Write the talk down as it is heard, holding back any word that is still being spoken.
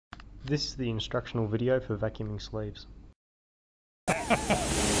This is the instructional video for vacuuming sleeves. Okay,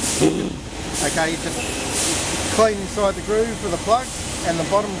 you just clean inside the groove with a plug and the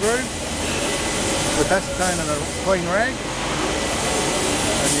bottom groove with acetone and a clean rag.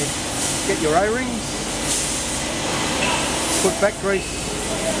 And you get your O-rings, put back grease,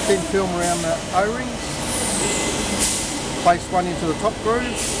 thin film around the O-rings, place one into the top groove,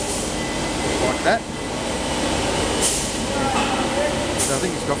 like that. So I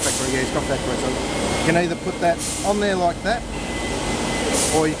think it's got factory, yeah, it's got factory. So you can either put that on there like that,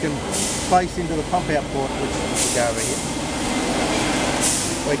 or you can place into the pump out port, which will go over here.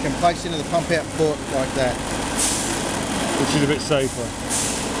 Or you can place into the pump out port like that. Which is a bit safer.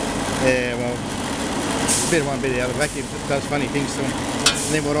 Yeah, well, a bit of one, bit of the other. Vacuum does funny things to them.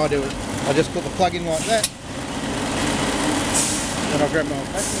 And then what I do is I just put the plug in like that. Then I grab my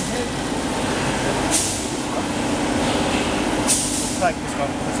vacuum head. Take this one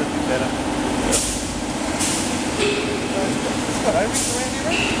because it's a bit better. It's got O-rings around here,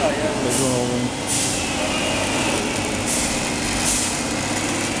 right? Oh yeah. There's one O-ring.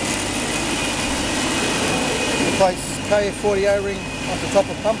 Place KF40 O-ring off the top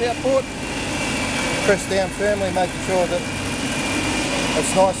of pump out port. Press down firmly, making sure that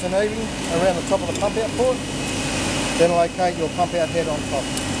it's nice and even around the top of the pump out port. Then locate your pump out head on top.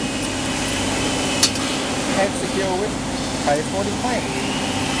 And secure with KF40 clamp.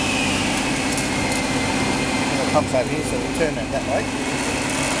 The pump's over here, so we turn that way.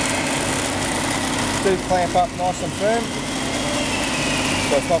 Do clamp up nice and firm,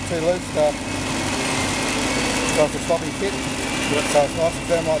 so it's not too loose. So it's a sloppy fit. Yep. So it's nice and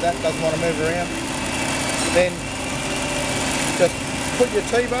firm like that, doesn't want to move around. Then just put your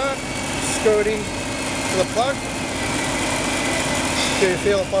T-bar, screw it in to the plug. Do you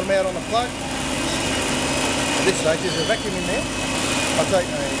feel it bottom out on the plug? At this stage, there's a vacuum in there. I'll take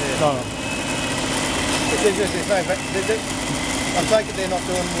No. There's no vacuum. I take it they're not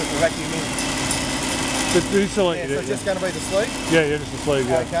doing with the vacuum in. But do select So it, it's just going to be the sleeve? Yeah, just the sleeve,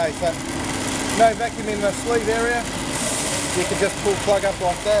 yeah. Okay, so no vacuum in the sleeve area. You can just pull plug up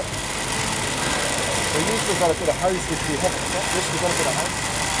like that. We've usually got a bit of hose with you. This we've got a bit of hose.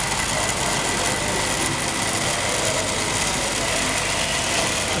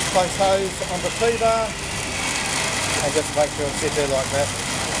 Just place hose on the T-bar and just make sure it sits there like that.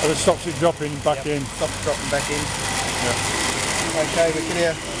 And it stops it dropping back in. Stops it dropping back in. Yeah. Okay, we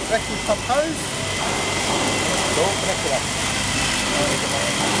get our vacuum pump hose. It's all connected up.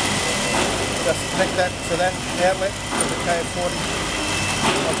 Just connect that to that outlet to the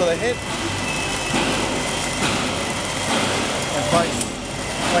KF40 onto the head. And place,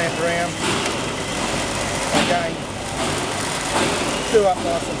 clamp around. Again, two up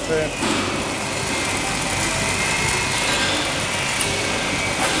nice and firm.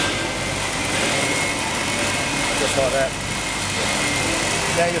 Just like that.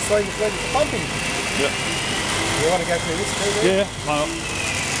 Now your sleeve is ready for pumping. Yeah. You want to go through this too? Yeah, why not?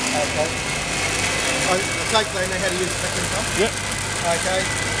 Okay. I take they know how to use the vacuum pump? Yep. Okay.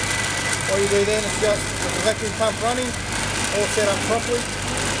 All you do then is just, with the vacuum pump running, all set up properly,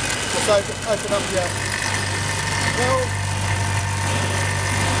 just open up your valve.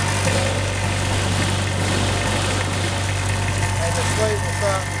 And the sleeve will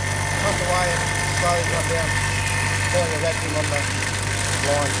start pump away and slowly come down, pulling the vacuum on the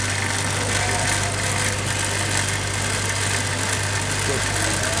line. Good.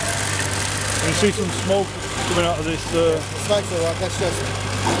 You see some smoke coming out of this. The smoke's alright, that's just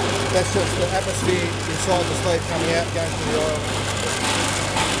the atmosphere inside the sleeve coming out, going to the oil.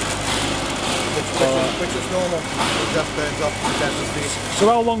 Which is normal, it just burns off the atmosphere. So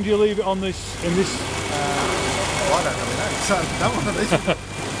how long do you leave it on this, in this? Well, I don't really know, so don't want to listen.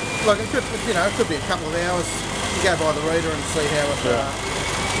 Look, it could, it could be a couple of hours. You go by the reader and see how it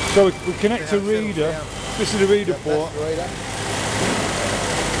So we connect a reader. This is the reader port. That's the reader.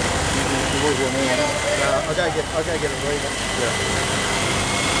 I'll go get a reader. Yeah.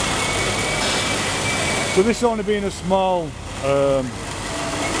 So this only being a small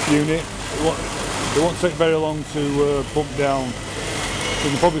unit, it won't take very long to pump down. So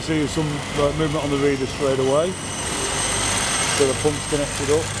you can probably see some movement on the reader straight away. So the pump's connected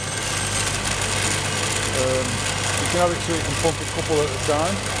up. You can have it so you can pump a couple at a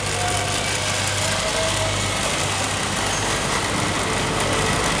time.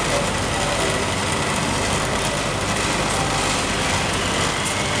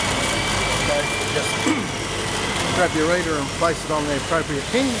 Grab your reader and place it on the appropriate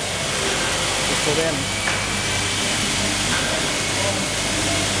pins. Just pull down.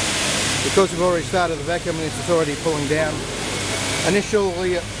 Because we've already started the vacuum and it's already pulling down,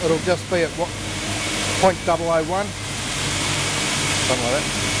 Initially it'll just be at what, 0.001, something like that.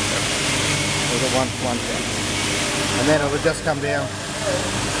 Or the 1 and then it'll just come down,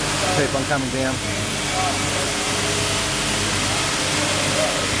 keep on coming down.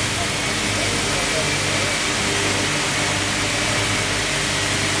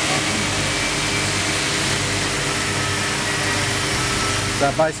 So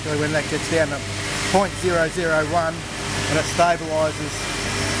basically when that gets down to 0.001 and it stabilises,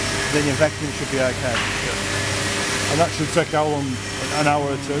 then your vacuum should be okay. And that should take how long? An hour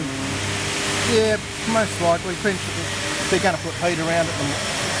or two? Yeah, most likely. If they're going to put heat around it, and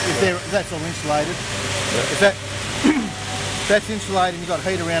if that's all insulated. If that's insulated and you've got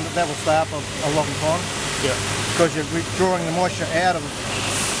heat around it, that will stay up a long time. Yeah. Because you're drawing the moisture out of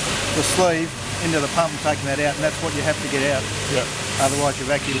the sleeve into the pump and taking that out, and that's what you have to get out. Yeah. Otherwise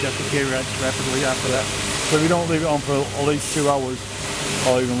your vacuum just deteriorates rapidly after that. So if you don't leave it on for at least 2 hours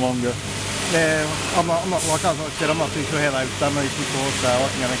or even longer? Yeah, I'm not like I said, I'm not too sure how they've done these before, so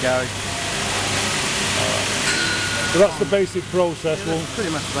I'm going to go. So that's the basic process. Yeah, that's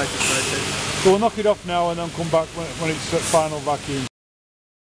pretty much the basic process. So we'll knock it off now and then come back when it's at final vacuum.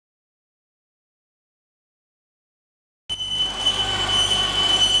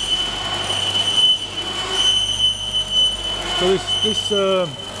 So this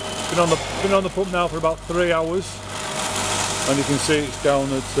been on the pump now for about 3 hours, and you can see it's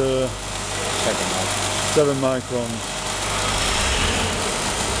down at 7 microns.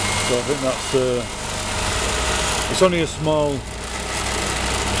 So I think that's it's only a small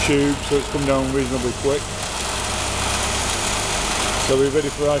tube, so it's come down reasonably quick. So we're ready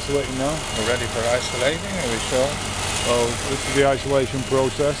for isolating now. We're ready for isolating, are we sure? Oh, this is the isolation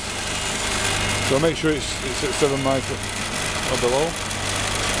process. So make sure it's at 7 microns or below.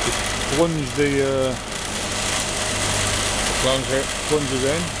 Just plunge the plunger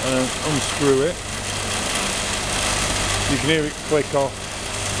in and then unscrew it. You can hear it click off,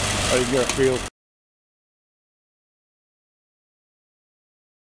 or you can get a feel.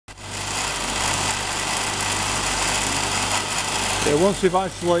 Yeah, once we've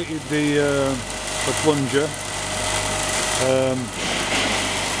isolated the plunger,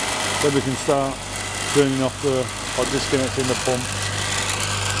 then we can start turning off or disconnecting the pump.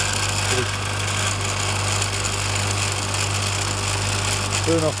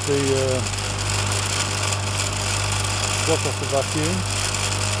 Turn off the block off the vacuum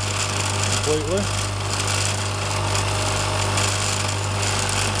completely,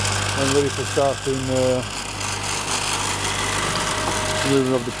 and ready for starting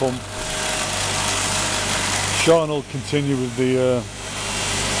moving of the pump. Sean will continue with the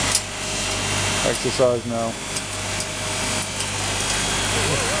exercise now.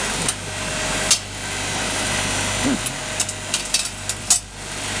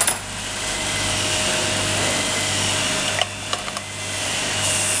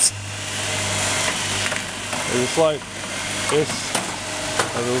 There's a slight hiss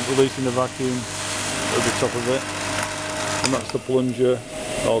of releasing the vacuum at the top of it, and that's the plunger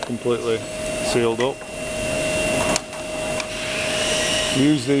all completely sealed up.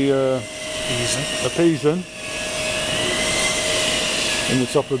 Use the Piezon in the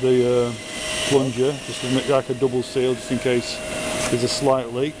top of the plunger, just to make like a double seal, just in case there's a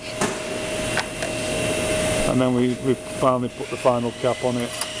slight leak. And then we finally put the final cap on it,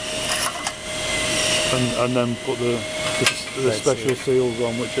 and then put the special seals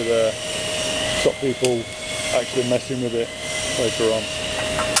on, which are there to stop people actually messing with it later on.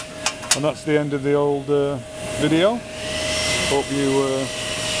 And that's the end of the old video. Hope you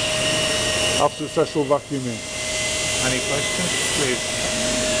have successful vacuuming. Any questions, please?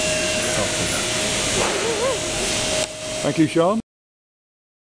 Thank you, Sean.